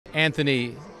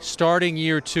Anthony, starting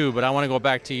year 2, but I want to go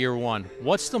back to year 1.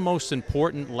 What's the most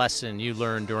important lesson you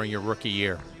learned during your rookie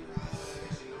year?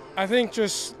 I think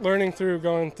just learning through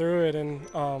going through it, and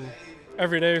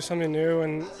every day was something new,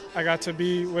 and I got to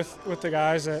be with the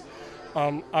guys that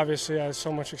obviously had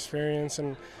so much experience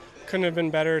and couldn't have been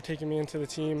better taking me into the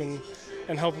team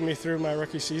and helping me through my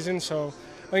rookie season. So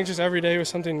I think just every day was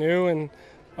something new, and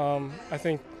I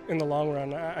think in the long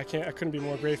run I couldn't be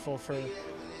more grateful for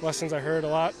lessons I heard a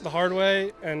lot the hard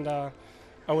way, and I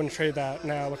wouldn't trade that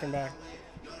now looking back.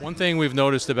 One thing we've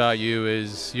noticed about you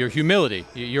is your humility.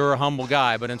 You're a humble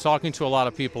guy, but in talking to a lot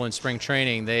of people in spring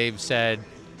training, they've said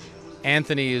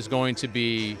Anthony is going to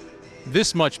be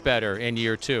this much better in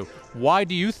year 2. Why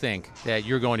do you think that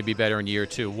you're going to be better in year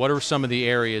 2? What are some of the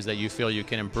areas that you feel you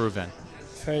can improve in?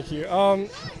 Thank you.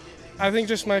 I think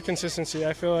just my consistency.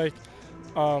 I feel like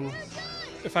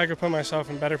if I could put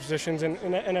myself in better positions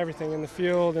in everything, in the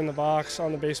field, in the box,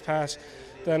 on the base pass,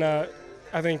 then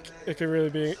I think it could really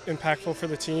be impactful for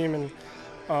the team. And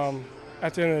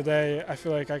at the end of the day, I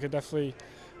feel like I could definitely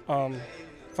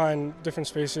find different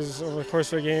spaces over the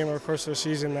course of a game or the course of a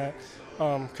season that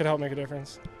could help make a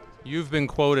difference. You've been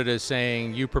quoted as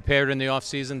saying you prepared in the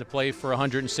offseason to play for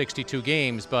 162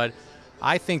 games, but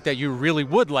I think that you really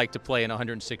would like to play in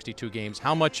 162 games.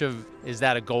 How much is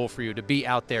that a goal for you, to be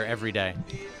out there every day?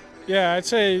 Yeah, I'd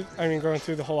say, going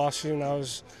through the whole offseason, that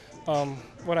was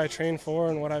what I trained for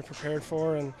and what I prepared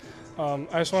for, and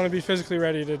I just want to be physically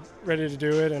ready to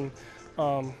do it. And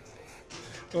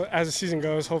as the season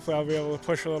goes, hopefully I'll be able to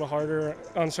push a little harder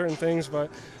on certain things. But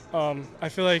I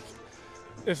feel like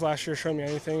if last year showed me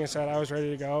anything, it's that I was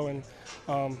ready to go. And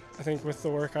I think with the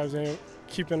work I was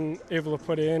able to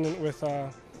put in with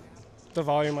the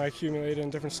volume I accumulated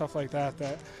and different stuff like that,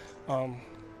 I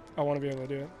want to be able to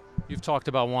do it. You've talked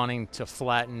about wanting to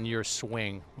flatten your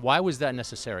swing. Why was that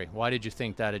necessary? Why did you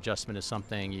think that adjustment is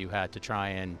something you had to try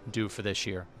and do for this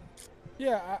year?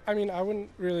 Yeah, I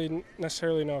wouldn't really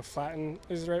necessarily know if flatten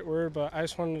is the right word, but I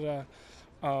just wanted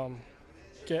to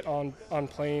get on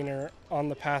plane or on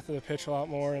the path of the pitch a lot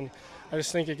more, and I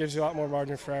just think it gives you a lot more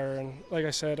margin for error. And like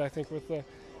I said, I think with the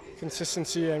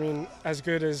consistency, as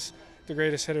good as the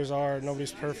greatest hitters are,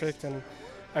 nobody's perfect, and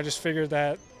I just figured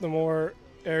that the more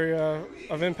area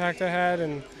of impact I had,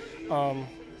 and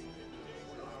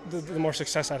the more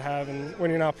success I'd have. And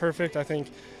when you're not perfect, I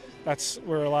think that's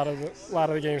where a lot of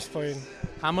the games played.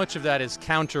 How much of that is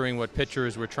countering what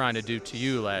pitchers were trying to do to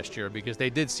you last year? Because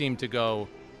they did seem to go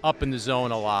up in the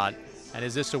zone a lot. And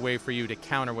is this a way for you to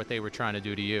counter what they were trying to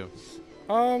do to you?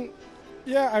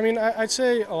 Yeah, I'd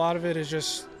say a lot of it is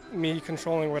just me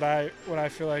controlling what I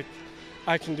feel like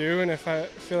I can do, and if I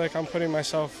feel like I'm putting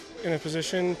myself in a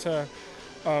position to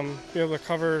be able to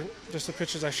cover just the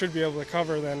pitches I should be able to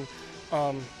cover, then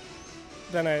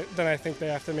I think they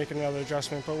have to make another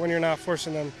adjustment. But when you're not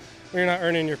forcing them, when you're not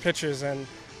earning your pitches, then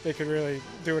they could really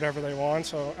do whatever they want.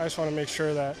 So I just want to make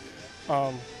sure that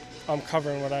I'm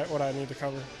covering what I need to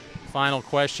cover. Final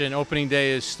question. Opening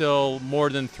day is still more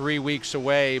than 3 weeks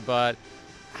away, but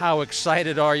how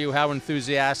excited are you? How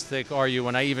enthusiastic are you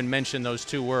when I even mention those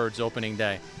 2 words, opening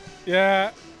day?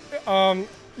 Yeah,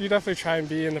 you definitely try and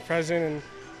be in the present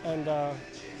and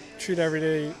treat every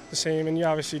day the same, and you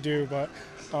obviously do, but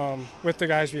with the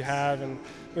guys we have and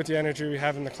with the energy we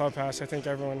have in the clubhouse, I think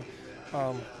everyone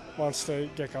wants to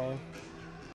get going.